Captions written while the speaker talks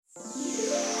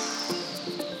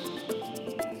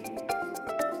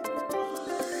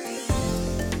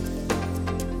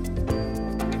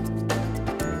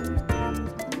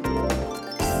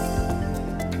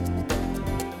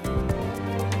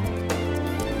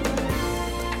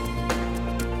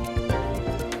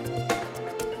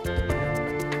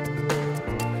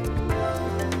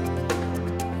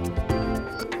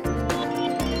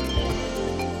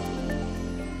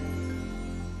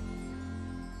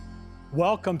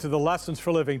Welcome to the Lessons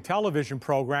for Living television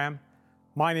program.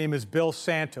 My name is Bill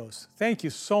Santos. Thank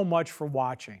you so much for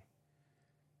watching.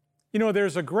 You know,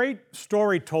 there's a great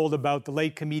story told about the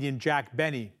late comedian Jack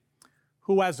Benny,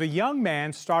 who as a young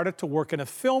man started to work in a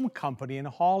film company in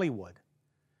Hollywood.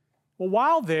 Well,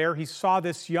 while there, he saw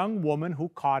this young woman who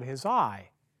caught his eye.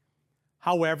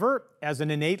 However, as an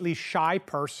innately shy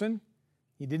person,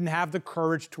 he didn't have the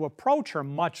courage to approach her,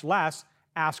 much less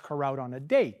ask her out on a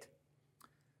date.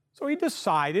 So he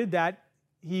decided that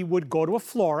he would go to a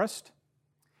florist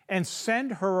and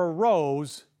send her a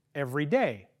rose every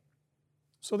day.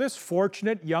 So this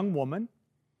fortunate young woman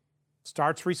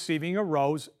starts receiving a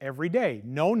rose every day.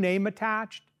 No name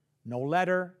attached, no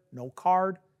letter, no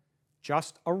card,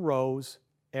 just a rose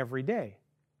every day.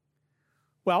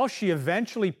 Well, she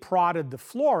eventually prodded the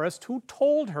florist, who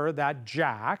told her that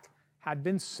Jack had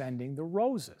been sending the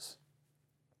roses.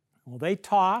 Well, they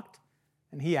talked,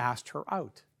 and he asked her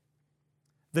out.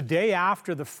 The day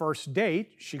after the first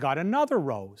date, she got another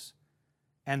rose.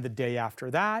 And the day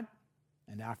after that,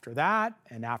 and after that,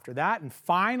 and after that, and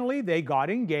finally they got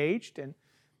engaged, and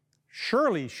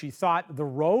surely she thought the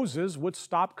roses would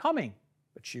stop coming,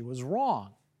 but she was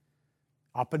wrong.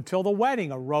 Up until the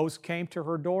wedding, a rose came to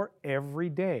her door every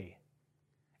day.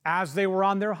 As they were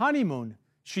on their honeymoon,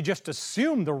 she just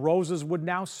assumed the roses would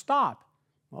now stop.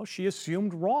 Well, she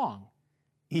assumed wrong.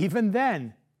 Even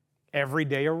then, every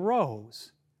day a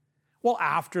rose. Well,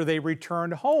 after they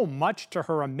returned home, much to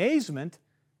her amazement,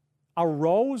 a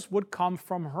rose would come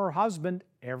from her husband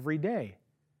every day.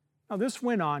 Now, this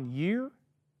went on year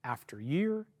after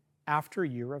year after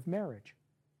year of marriage.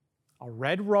 A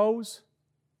red rose,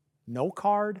 no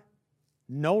card,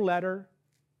 no letter,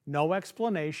 no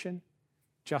explanation,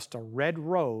 just a red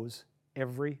rose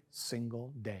every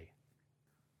single day.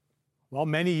 Well,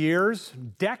 many years,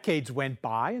 decades went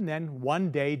by, and then one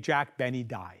day Jack Benny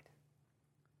died.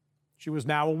 She was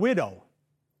now a widow,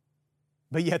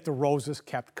 but yet the roses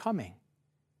kept coming,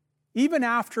 even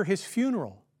after his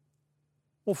funeral.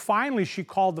 Well, finally she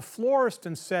called the florist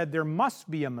and said, "There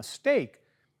must be a mistake.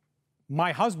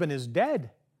 My husband is dead.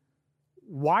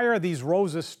 Why are these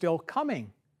roses still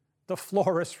coming?" The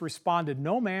florist responded,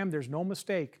 "No, ma'am, there's no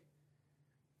mistake.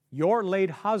 Your late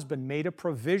husband made a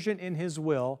provision in his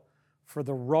will for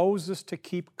the roses to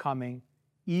keep coming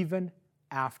even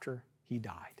after he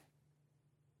died."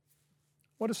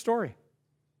 What a story.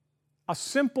 A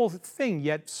simple thing,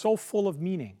 yet so full of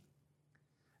meaning.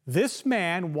 This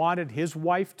man wanted his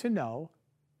wife to know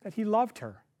that he loved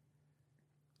her.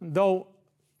 Though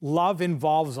love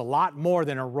involves a lot more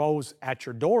than a rose at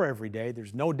your door every day,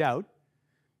 there's no doubt.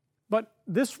 But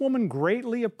this woman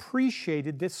greatly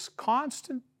appreciated this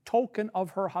constant token of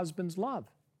her husband's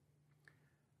love.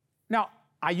 Now,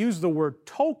 I use the word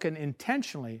token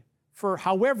intentionally, for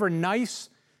however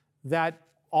nice that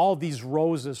all these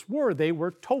roses were, they were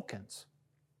tokens.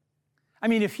 I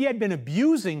mean, if he had been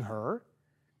abusing her,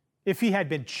 if he had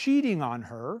been cheating on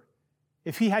her,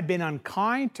 if he had been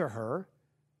unkind to her,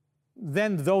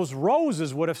 then those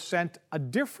roses would have sent a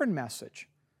different message.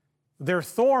 Their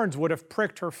thorns would have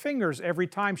pricked her fingers every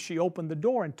time she opened the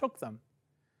door and took them.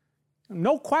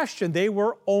 No question, they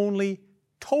were only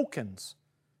tokens.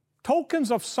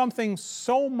 Tokens of something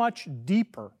so much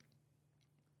deeper,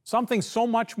 something so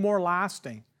much more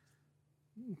lasting,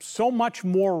 so much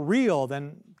more real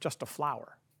than just a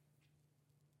flower.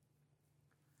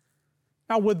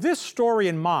 Now, with this story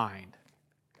in mind,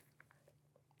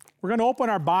 we're going to open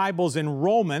our Bibles in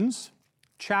Romans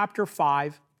chapter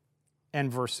 5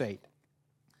 and verse 8.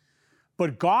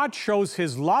 But God shows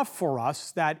His love for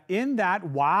us, that in that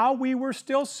while we were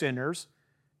still sinners,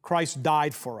 Christ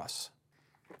died for us.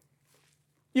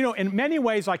 You know, in many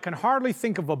ways, I can hardly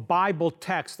think of a Bible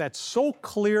text that so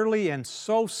clearly and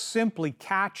so simply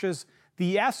catches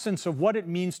the essence of what it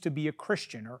means to be a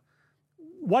Christian, or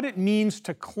what it means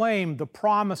to claim the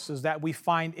promises that we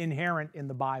find inherent in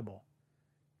the Bible.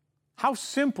 How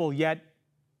simple, yet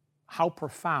how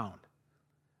profound.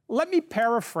 Let me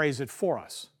paraphrase it for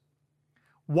us.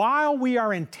 While we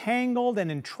are entangled and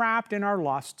entrapped in our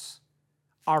lusts,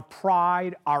 our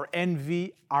pride, our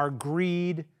envy, our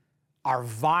greed, our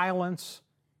violence,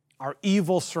 our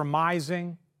evil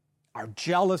surmising, our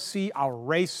jealousy, our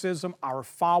racism, our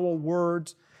foul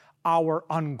words, our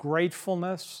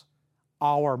ungratefulness,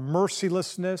 our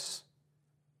mercilessness,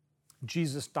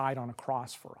 Jesus died on a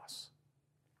cross for us.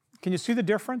 Can you see the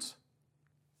difference?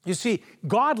 You see,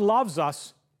 God loves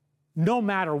us no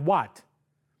matter what.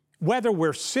 Whether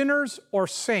we're sinners or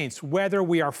saints, whether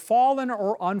we are fallen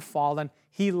or unfallen,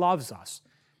 He loves us.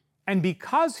 And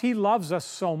because He loves us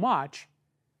so much,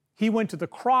 He went to the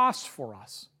cross for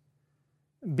us.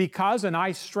 Because, and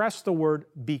I stress the word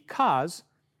because,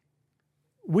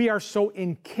 we are so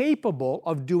incapable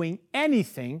of doing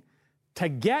anything to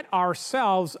get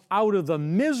ourselves out of the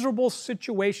miserable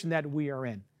situation that we are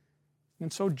in.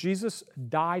 And so Jesus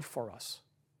died for us.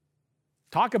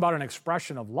 Talk about an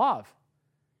expression of love.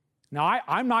 Now,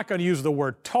 I'm not going to use the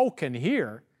word token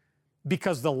here,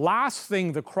 because the last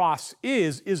thing the cross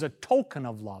is a token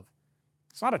of love.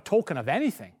 It's not a token of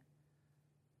anything.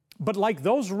 But like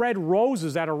those red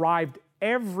roses that arrived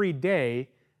every day,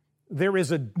 there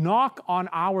is a knock on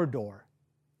our door.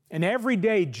 And every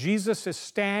day, Jesus is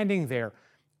standing there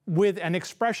with an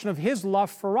expression of His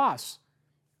love for us.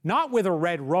 Not with a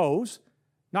red rose,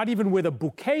 not even with a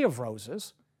bouquet of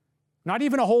roses, not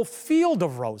even a whole field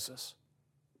of roses,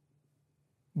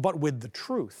 but with the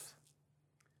truth.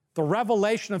 The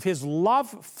revelation of His love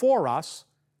for us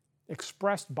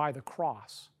expressed by the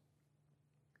cross.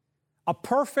 A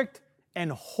perfect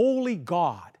and holy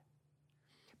God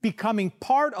becoming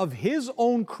part of His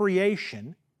own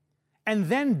creation and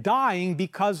then dying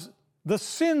because the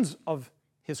sins of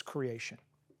His creation.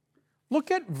 Look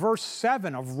at verse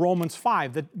 7 of Romans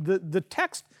 5, the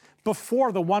text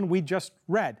before the one we just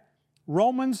read.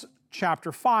 Romans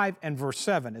chapter 5 and verse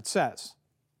 7, it says,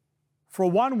 "For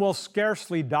one will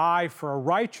scarcely die for a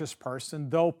righteous person,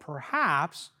 though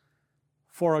perhaps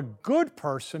for a good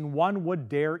person one would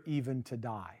dare even to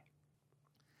die."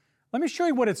 Let me show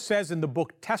you what it says in the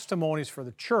book Testimonies for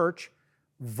the Church,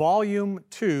 volume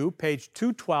 2, page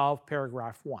 212,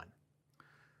 paragraph 1.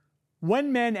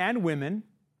 When men and women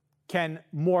can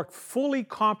more fully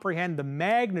comprehend the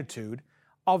magnitude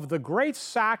of the great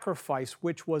sacrifice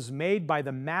which was made by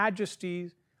the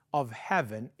majesty of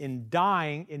heaven in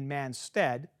dying in man's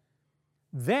stead,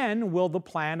 then will the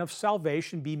plan of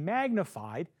salvation be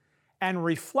magnified, and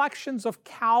reflections of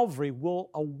Calvary will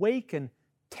awaken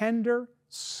tender,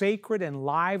 sacred, and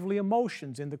lively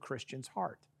emotions in the Christian's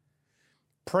heart.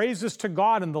 Praises to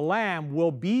God and the Lamb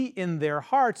will be in their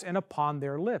hearts and upon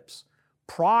their lips.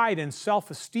 Pride and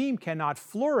self-esteem cannot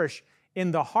flourish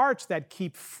in the hearts that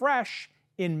keep fresh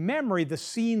in memory the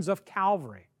scenes of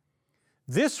Calvary.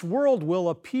 This world will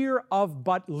appear of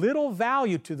but little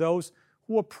value to those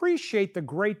who appreciate the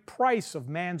great price of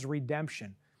man's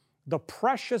redemption, the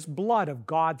precious blood of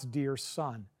God's dear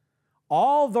Son.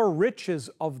 All the riches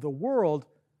of the world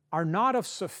are not of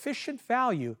sufficient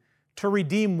value to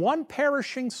redeem one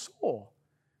perishing soul.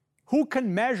 Who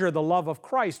can measure the love of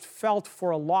Christ felt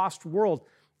for a lost world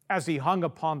as He hung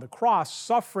upon the cross,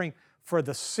 suffering for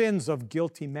the sins of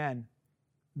guilty men?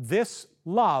 This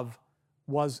love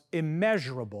was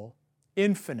immeasurable,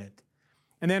 infinite.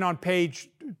 And then on page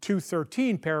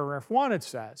 213, paragraph 1, it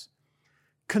says,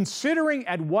 "Considering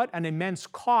at what an immense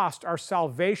cost our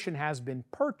salvation has been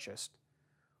purchased,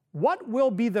 what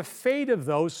will be the fate of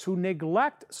those who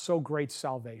neglect so great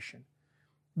salvation?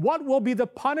 What will be the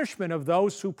punishment of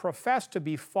those who profess to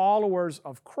be followers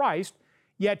of Christ,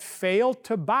 yet fail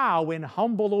to bow in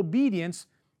humble obedience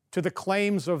to the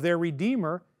claims of their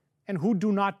Redeemer, and who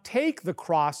do not take the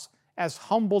cross as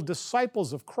humble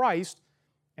disciples of Christ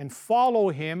and follow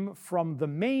Him from the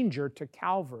manger to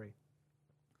Calvary?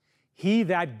 He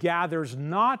that gathers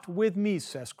not with me,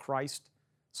 says Christ,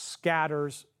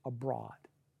 scatters abroad."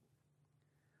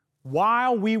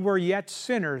 While we were yet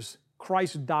sinners,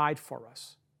 Christ died for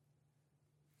us.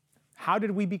 How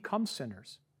did we become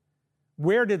sinners?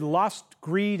 Where did lust,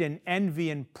 greed, and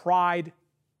envy and pride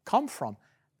come from?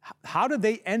 How did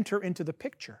they enter into the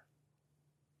picture?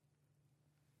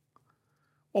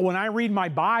 Well, when I read my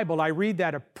Bible, I read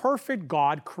that a perfect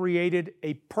God created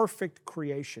a perfect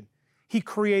creation. He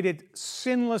created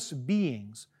sinless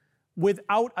beings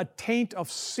without a taint of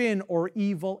sin or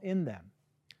evil in them.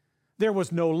 There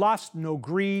was no lust, no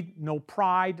greed, no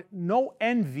pride, no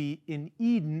envy in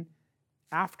Eden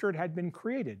after it had been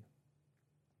created.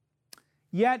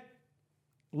 Yet,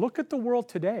 look at the world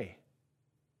today.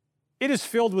 It is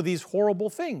filled with these horrible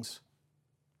things.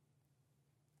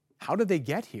 How did they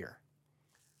get here?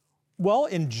 Well,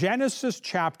 in Genesis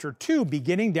chapter 2,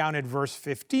 beginning down at verse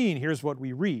 15, here's what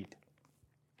we read.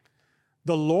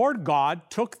 "The Lord God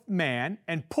took man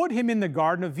and put him in the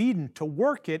Garden of Eden to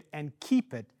work it and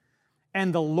keep it.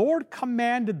 And the Lord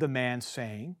commanded the man,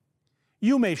 saying,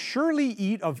 'You may surely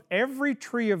eat of every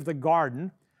tree of the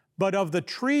garden, but of the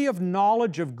tree of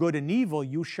knowledge of good and evil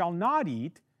you shall not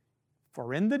eat,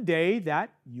 for in the day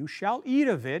that you shall eat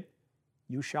of it,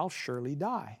 you shall surely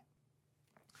die.'"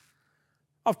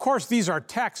 Of course, these are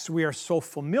texts we are so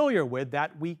familiar with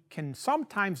that we can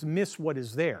sometimes miss what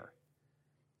is there.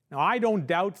 Now, I don't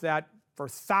doubt that for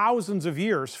thousands of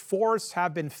years, forests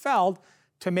have been felled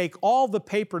to make all the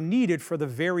paper needed for the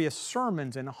various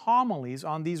sermons and homilies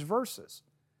on these verses.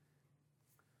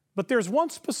 But there's one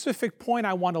specific point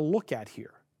I want to look at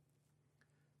here.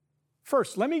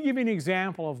 First, let me give you an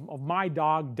example of my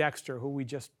dog, Dexter, who we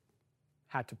just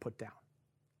had to put down.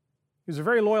 He was a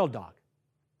very loyal dog,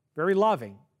 very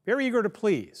loving, very eager to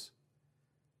please.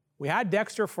 We had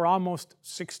Dexter for almost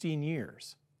 16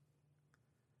 years.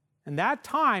 And that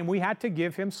time, we had to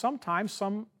give him sometimes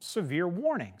some severe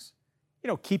warnings.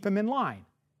 Keep him in line.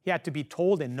 He had to be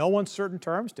told in no uncertain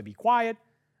terms to be quiet,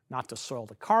 not to soil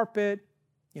the carpet,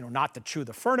 not to chew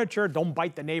the furniture, don't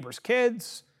bite the neighbor's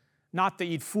kids, not to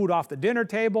eat food off the dinner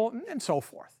table, and so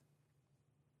forth.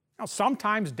 Now,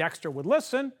 sometimes Dexter would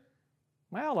listen.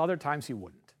 Well, other times he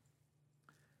wouldn't.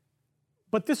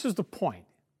 But this is the point.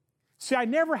 See, I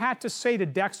never had to say to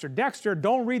Dexter, Dexter,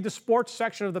 don't read the sports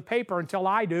section of the paper until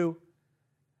I do.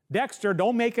 Dexter,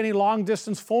 don't make any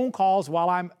long-distance phone calls while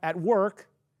I'm at work.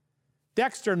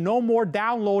 Dexter, no more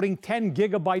downloading 10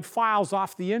 gigabyte files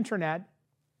off the internet.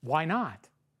 Why not?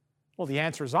 Well, the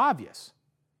answer is obvious.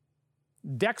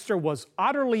 Dexter was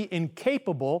utterly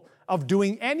incapable of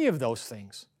doing any of those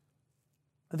things.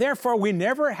 Therefore, we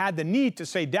never had the need to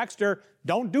say, Dexter,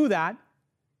 don't do that.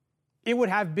 It would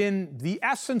have been the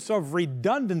essence of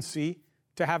redundancy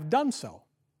to have done so.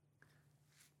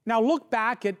 Now look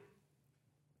back at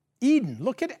Eden.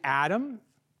 Look at Adam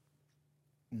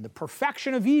and the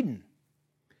perfection of Eden.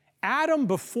 Adam,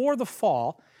 before the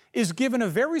fall, is given a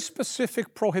very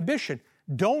specific prohibition.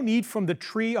 Don't eat from the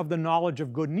tree of the knowledge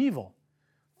of good and evil.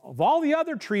 Of all the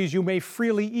other trees you may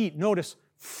freely eat. Notice,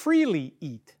 freely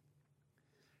eat.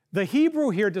 The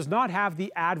Hebrew here does not have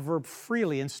the adverb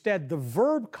freely. Instead, the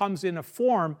verb comes in a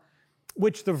form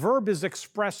which the verb is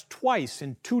expressed twice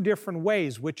in two different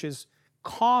ways, which is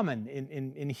common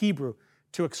in Hebrew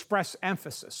to express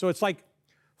emphasis. So it's like,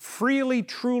 freely,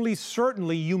 truly,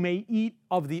 certainly you may eat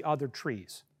of the other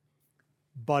trees.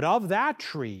 But of that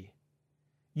tree,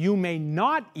 you may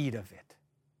not eat of it.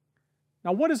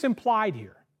 Now, what is implied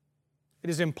here? It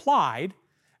is implied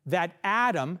that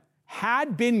Adam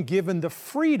had been given the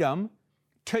freedom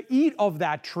to eat of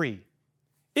that tree.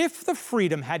 If the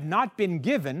freedom had not been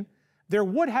given, there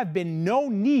would have been no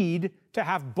need to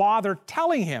have bothered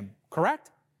telling him, correct?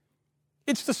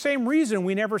 It's the same reason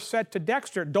we never said to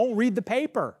Dexter, don't read the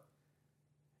paper.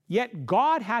 Yet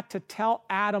God had to tell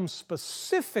Adam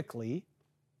specifically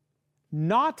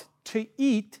not to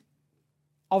eat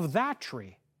of that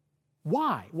tree.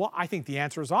 Why? Well, I think the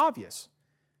answer is obvious.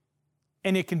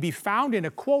 And it can be found in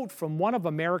a quote from one of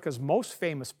America's most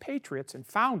famous patriots and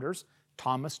founders,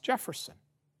 Thomas Jefferson.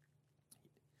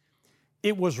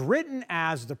 It was written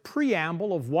as the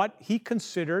preamble of what he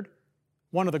considered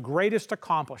one of the greatest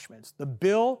accomplishments, the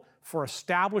Bill for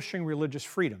Establishing Religious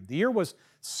Freedom. The year was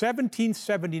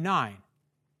 1779,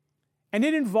 and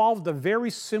it involved a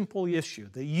very simple issue,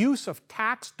 the use of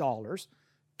tax dollars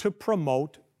to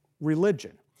promote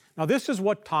religion. Now, this is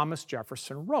what Thomas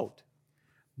Jefferson wrote.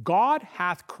 God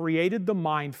hath created the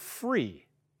mind free.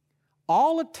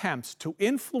 All attempts to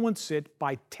influence it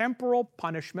by temporal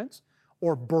punishments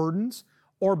or burdens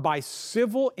or by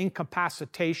civil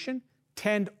incapacitation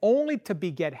tend only to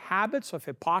beget habits of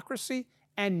hypocrisy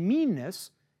and meanness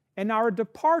and our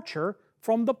departure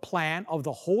from the plan of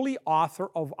the holy author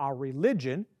of our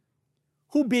religion,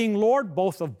 who being Lord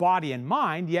both of body and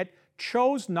mind, yet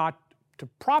chose not to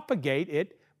propagate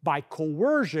it by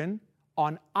coercion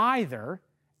on either,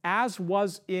 as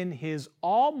was in his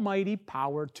almighty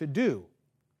power to do.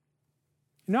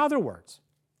 In other words,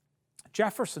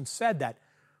 Jefferson said that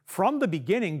from the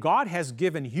beginning, God has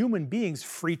given human beings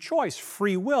free choice,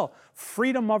 free will,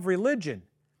 freedom of religion.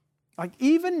 Like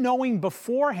even knowing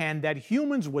beforehand that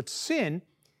humans would sin,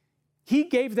 he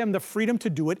gave them the freedom to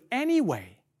do it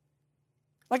anyway.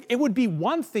 Like it would be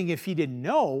one thing if he didn't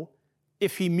know,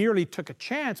 if he merely took a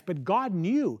chance, but God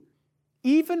knew.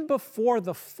 Even before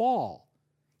the fall,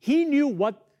 he knew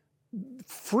what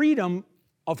freedom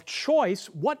of choice,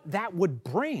 what that would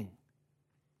bring.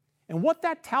 And what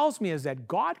that tells me is that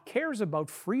God cares about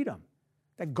freedom,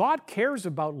 that God cares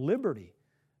about liberty,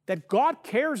 that God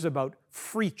cares about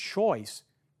free choice,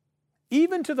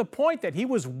 even to the point that he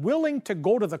was willing to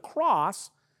go to the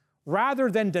cross rather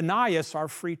than deny us our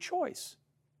free choice.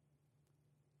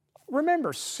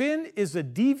 Remember, sin is a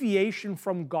deviation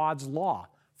from God's law,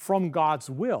 from God's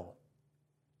will.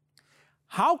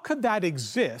 How could that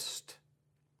exist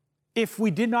if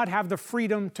we did not have the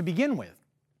freedom to begin with?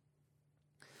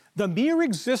 The mere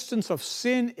existence of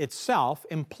sin itself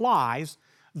implies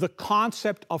the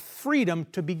concept of freedom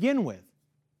to begin with.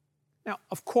 Now,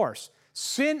 of course,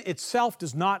 sin itself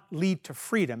does not lead to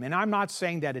freedom, and I'm not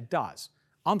saying that it does.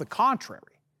 On the contrary,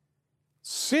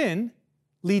 Sin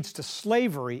leads to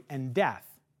slavery and death.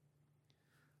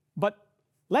 But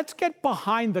let's get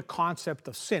behind the concept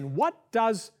of sin. What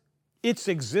does its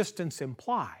existence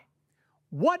imply?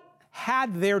 What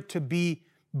had there to be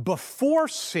before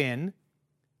sin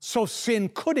so sin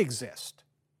could exist?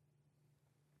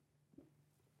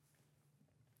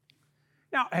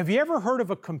 Now, have you ever heard of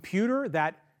a computer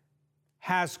that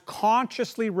has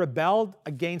consciously rebelled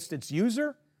against its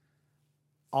user?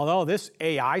 Although this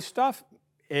AI stuff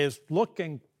is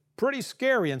looking pretty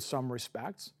scary in some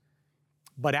respects.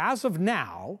 But as of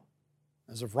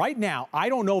right now, I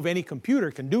don't know of any computer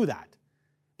can do that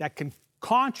can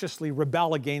consciously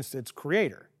rebel against its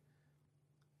creator.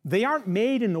 They aren't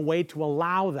made in a way to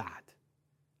allow that.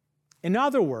 In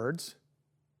other words,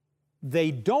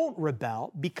 they don't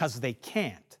rebel because they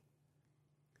can't.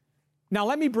 Now,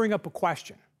 let me bring up a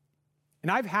question. And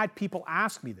I've had people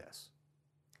ask me this.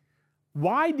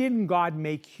 Why didn't God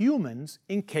make humans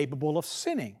incapable of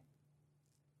sinning?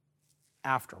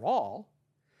 After all,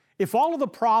 if all of the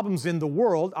problems in the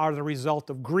world are the result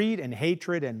of greed and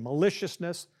hatred and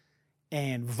maliciousness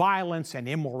and violence and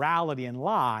immorality and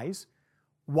lies,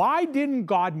 why didn't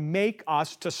God make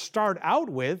us to start out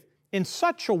with in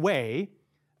such a way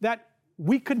that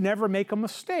we could never make a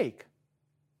mistake?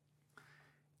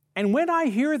 And when I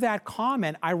hear that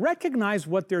comment, I recognize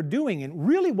what they're doing. And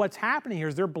really what's happening here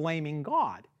is they're blaming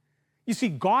God. You see,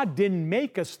 God didn't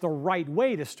make us the right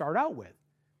way to start out with.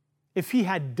 If He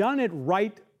had done it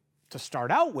right to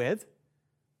start out with,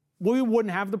 we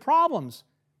wouldn't have the problems.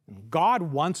 God,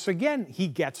 once again, He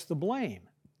gets the blame.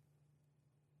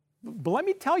 But let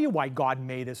me tell you why God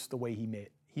made us the way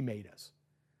He made us.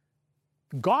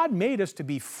 God made us to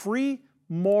be free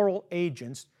moral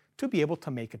agents to be able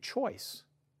to make a choice.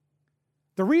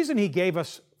 The reason He gave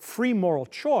us free moral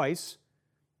choice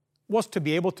was to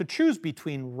be able to choose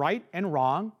between right and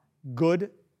wrong,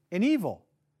 good and evil.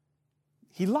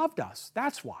 He loved us.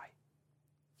 That's why.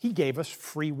 He gave us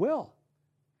free will.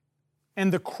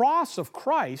 And the cross of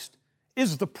Christ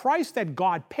is the price that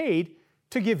God paid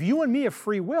to give you and me a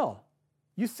free will.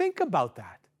 You think about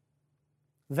that.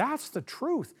 That's the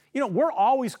truth. You know, we're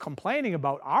always complaining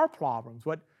about our problems,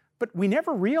 but we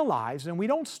never realize and we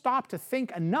don't stop to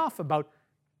think enough about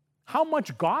how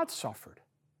much God suffered.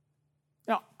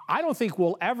 Now, I don't think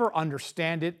we'll ever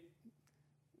understand it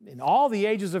in all the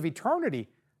ages of eternity,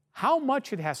 how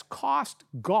much it has cost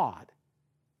God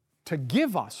to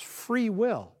give us free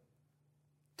will,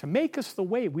 to make us the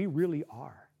way we really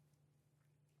are.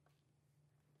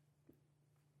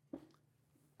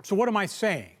 So what am I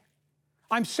saying?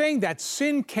 I'm saying that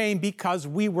sin came because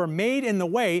we were made in the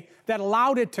way that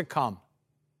allowed it to come.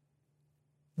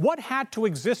 What had to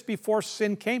exist before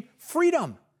sin came?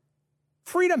 Freedom.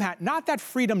 Freedom had, not that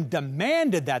freedom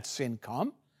demanded that sin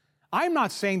come. I'm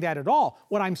not saying that at all.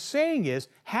 What I'm saying is,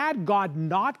 had God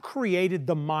not created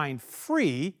the mind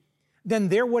free, then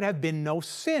there would have been no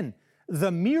sin.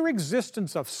 The mere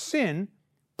existence of sin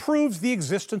proves the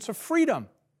existence of freedom.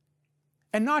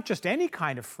 And not just any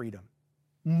kind of freedom,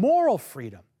 moral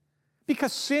freedom.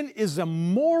 Because sin is a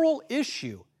moral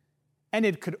issue, and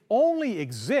it could only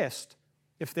exist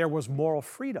if there was moral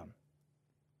freedom.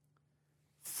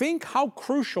 Think how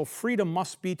crucial freedom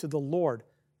must be to the Lord,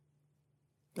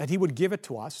 that He would give it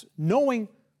to us, knowing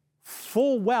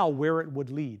full well where it would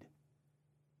lead.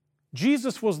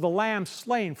 Jesus was the Lamb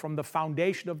slain from the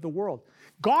foundation of the world.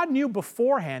 God knew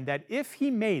beforehand that if He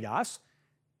made us,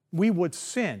 we would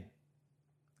sin.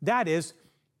 That is,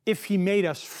 if He made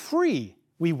us free,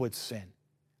 we would sin.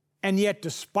 And yet,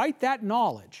 despite that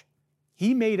knowledge,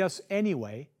 He made us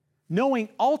anyway, knowing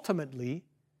ultimately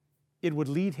it would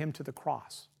lead Him to the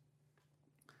cross.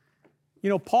 You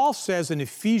know, Paul says in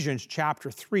Ephesians chapter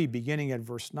 3, beginning at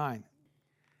verse 9,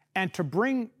 and to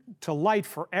bring to light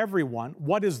for everyone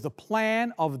what is the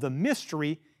plan of the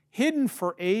mystery hidden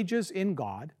for ages in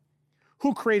God,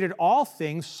 who created all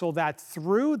things so that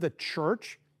through the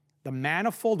church, the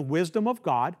manifold wisdom of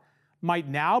God might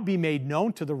now be made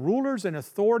known to the rulers and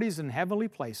authorities in heavenly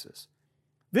places.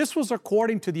 This was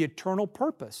according to the eternal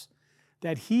purpose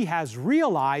that He has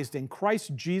realized in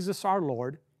Christ Jesus our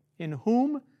Lord, in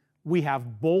whom we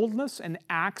have boldness and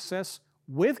access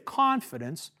with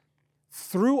confidence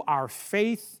through our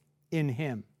faith in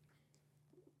Him.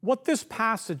 What this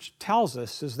passage tells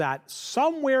us is that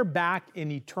somewhere back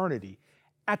in eternity,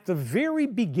 at the very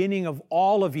beginning of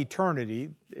all of eternity,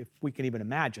 if we can even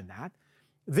imagine that,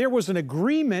 there was an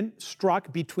agreement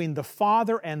struck between the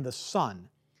Father and the Son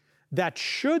that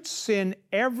should sin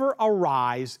ever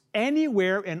arise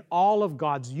anywhere in all of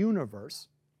God's universe,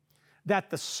 that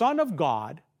the Son of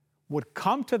God would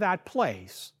come to that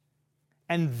place,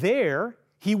 and there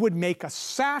He would make a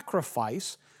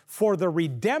sacrifice for the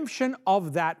redemption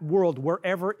of that world,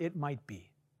 wherever it might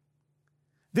be.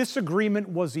 This agreement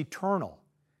was eternal.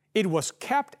 It was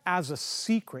kept as a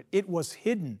secret. It was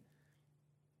hidden.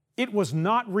 It was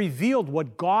not revealed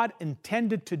what God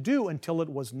intended to do until it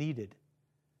was needed.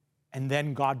 And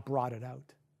then God brought it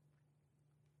out.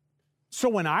 So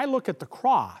when I look at the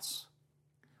cross,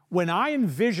 when I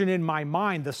envision in my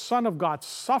mind the Son of God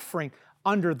suffering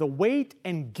under the weight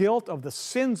and guilt of the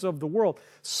sins of the world,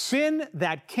 sin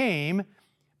that came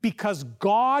because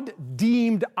God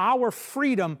deemed our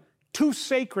freedom too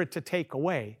sacred to take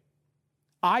away,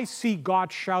 I see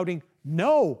God shouting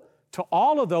no to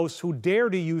all of those who dare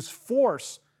to use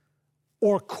force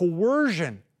or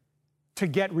coercion to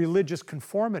get religious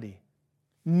conformity.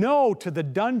 No to the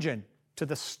dungeon, to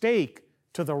the stake,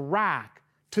 to the rack,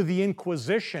 to the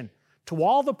Inquisition, to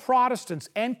all the Protestants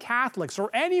and Catholics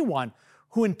or anyone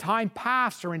who in time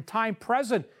past or in time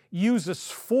present uses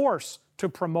force to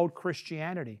promote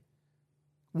Christianity.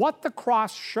 What the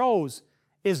cross shows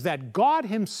is that God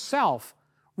Himself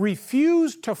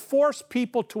refused to force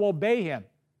people to obey Him.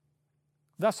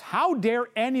 Thus, how dare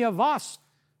any of us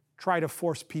try to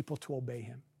force people to obey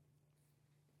Him?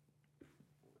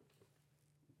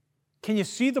 Can you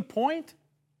see the point?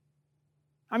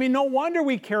 I mean, no wonder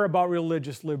we care about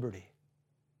religious liberty.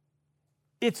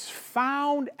 It's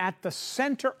found at the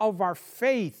center of our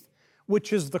faith,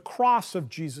 which is the cross of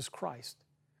Jesus Christ.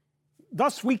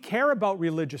 Thus, we care about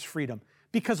religious freedom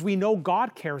because we know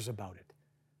God cares about it.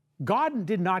 God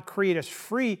did not create us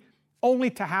free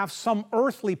only to have some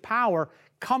earthly power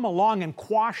come along and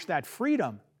quash that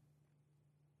freedom.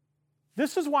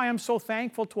 This is why I'm so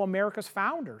thankful to America's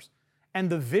founders and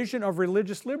the vision of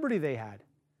religious liberty they had.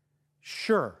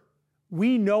 Sure,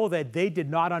 we know that they did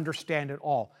not understand it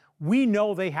all. We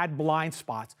know they had blind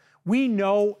spots. We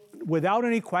know, without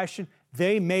any question,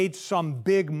 they made some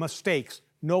big mistakes,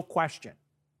 no question.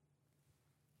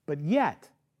 But yet,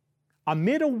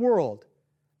 amid a world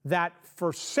that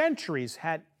for centuries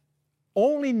had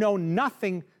known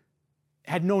nothing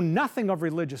of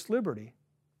religious liberty,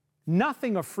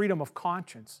 nothing of freedom of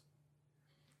conscience,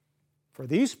 for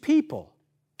these people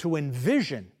to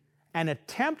envision and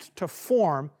attempt to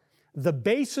form the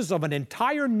basis of an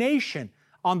entire nation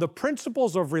on the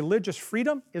principles of religious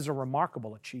freedom is a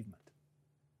remarkable achievement.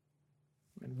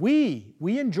 And we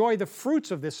enjoy the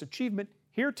fruits of this achievement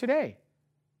here today.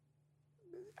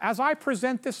 As I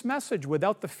present this message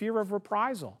without the fear of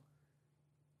reprisal,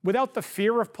 without the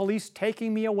fear of police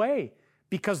taking me away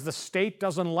because the state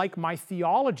doesn't like my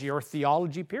theology or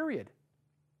theology period.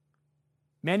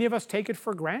 Many of us take it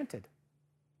for granted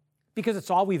because it's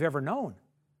all we've ever known.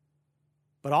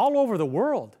 But all over the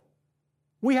world,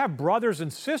 we have brothers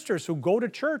and sisters who go to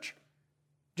church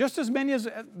just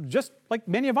like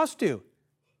many of us do,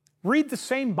 read the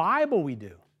same Bible we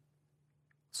do,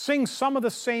 sing some of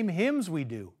the same hymns we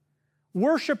do,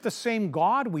 worship the same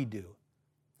God we do,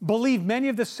 believe many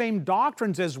of the same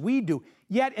doctrines as we do,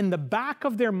 yet in the back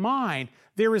of their mind,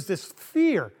 there is this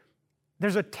fear.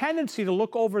 There's a tendency to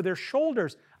look over their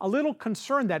shoulders, a little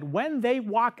concerned that when they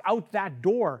walk out that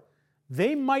door,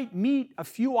 they might meet a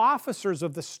few officers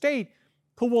of the state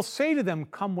who will say to them,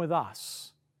 "Come with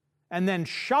us," and then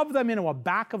shove them into a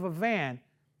back of a van,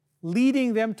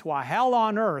 leading them to a hell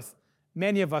on earth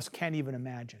many of us can't even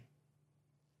imagine.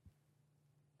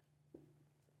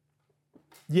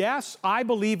 Yes, I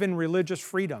believe in religious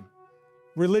freedom,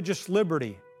 religious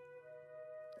liberty,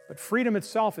 but freedom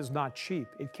itself is not cheap.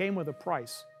 It came with a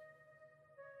price.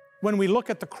 When we look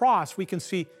at the cross, we can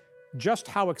see just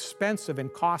how expensive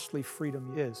and costly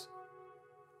freedom is.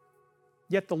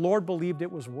 Yet the Lord believed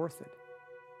it was worth it.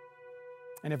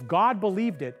 And if God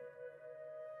believed it,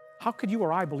 how could you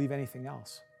or I believe anything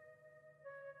else?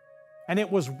 And it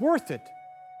was worth it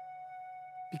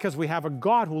because we have a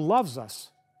God who loves us,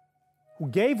 who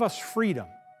gave us freedom,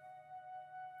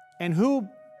 and who,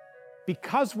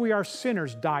 because we are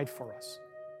sinners, died for us.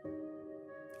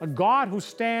 A God who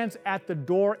stands at the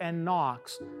door and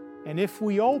knocks, and if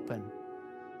we open,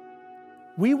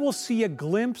 we will see a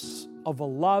glimpse of a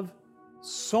love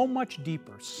so much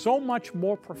deeper, so much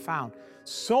more profound,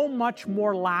 so much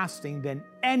more lasting than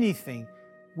anything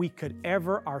we could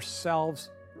ever ourselves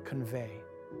convey.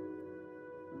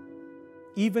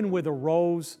 Even with a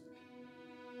rose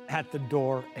at the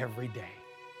door every day.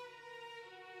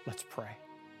 Let's pray.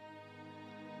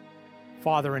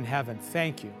 Father in heaven,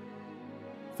 thank you.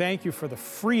 Thank you for the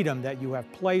freedom that you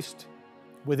have placed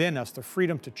within us, the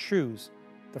freedom to choose,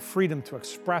 the freedom to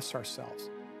express ourselves,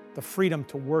 the freedom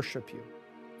to worship you.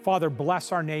 Father,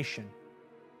 bless our nation.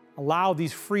 Allow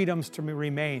these freedoms to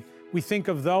remain. We think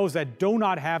of those that do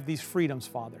not have these freedoms,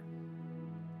 Father.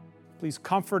 Please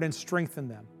comfort and strengthen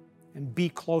them and be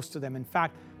close to them. In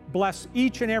fact, bless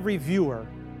each and every viewer,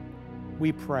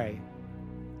 we pray.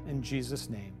 In Jesus'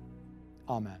 name,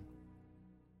 amen.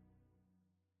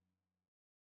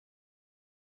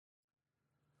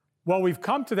 Well, we've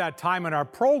come to that time in our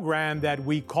program that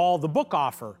we call the book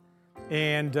offer.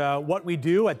 And what we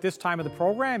do at this time of the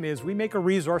program is we make a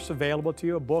resource available to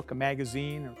you, a book, a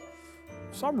magazine, or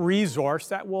some resource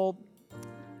that will,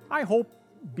 I hope,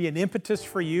 be an impetus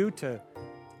for you to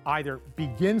either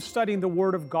begin studying the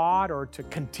Word of God or to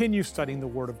continue studying the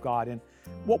Word of God. And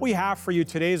what we have for you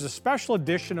today is a special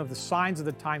edition of the Signs of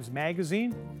the Times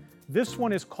magazine. This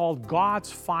one is called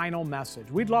God's Final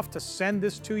Message. We'd love to send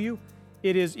this to you.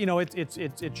 It is,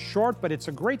 it's short, but it's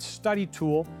a great study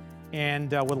tool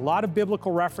and with a lot of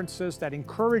biblical references that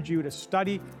encourage you to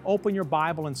study, open your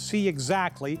Bible, and see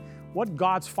exactly what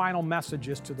God's final message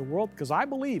is to the world, because I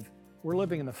believe we're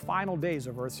living in the final days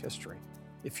of Earth's history.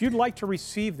 If you'd like to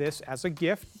receive this as a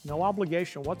gift, no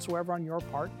obligation whatsoever on your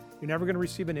part, you're never going to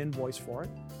receive an invoice for it,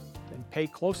 then pay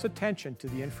close attention to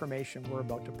the information we're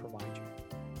about to provide you.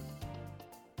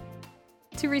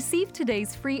 To receive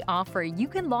today's free offer, you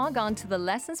can log on to the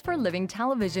Lessons for Living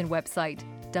television website,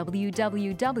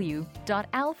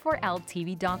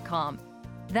 www.l4ltv.com.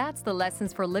 That's the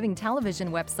Lessons for Living television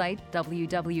website,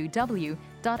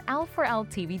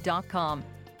 www.l4ltv.com.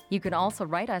 You can also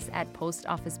write us at Post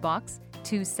Office Box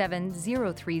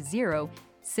 27030,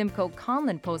 Simcoe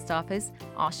Conlin Post Office,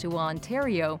 Oshawa,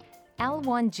 Ontario,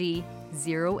 L1G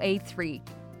 0A3.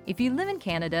 If you live in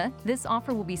Canada, this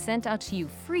offer will be sent out to you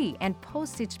free and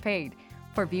postage paid.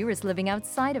 For viewers living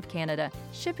outside of Canada,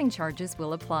 shipping charges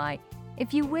will apply.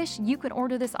 If you wish, you can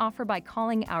order this offer by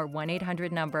calling our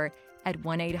 1-800 number at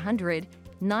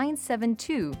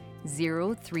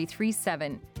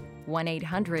 1-800-972-0337.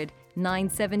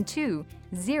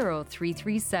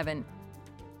 1-800-972-0337.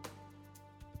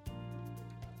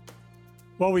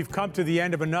 Well, we've come to the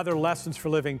end of another Lessons for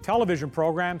Living television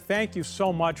program. Thank you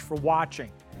so much for watching.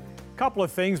 A couple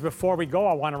of things before we go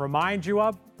I want to remind you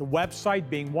of, the website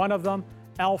being one of them,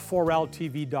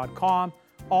 l4ltv.com.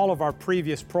 All of our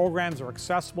previous programs are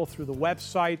accessible through the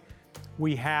website.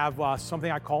 We have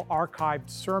something I call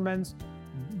archived sermons,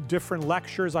 different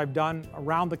lectures I've done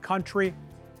around the country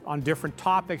on different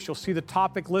topics. You'll see the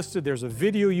topic listed. There's a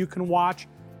video you can watch.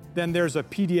 Then there's a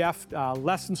PDF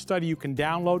lesson study you can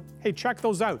download. Hey, check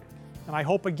those out. And I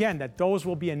hope, again, that those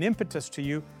will be an impetus to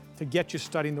you to get you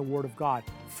studying the Word of God.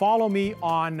 Follow me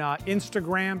on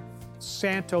Instagram,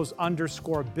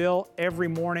 Santos_Bill. Every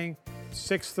morning,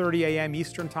 6:30 a.m.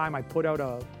 Eastern Time, I put out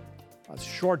a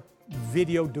short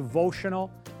video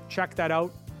devotional. Check that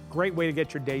out. Great way to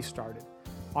get your day started.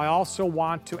 I also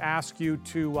want to ask you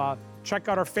to check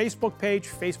out our Facebook page,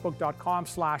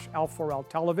 facebook.com/L4L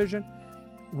Television.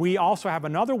 We also have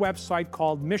another website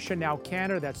called Mission Now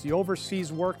Canada. That's the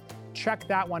overseas work. Check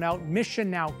that one out,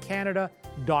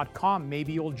 missionnowcanada.com.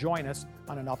 Maybe you'll join us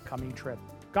on an upcoming trip.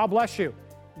 God bless you.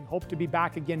 We hope to be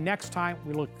back again next time.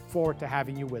 We look forward to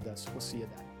having you with us. We'll see you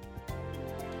then.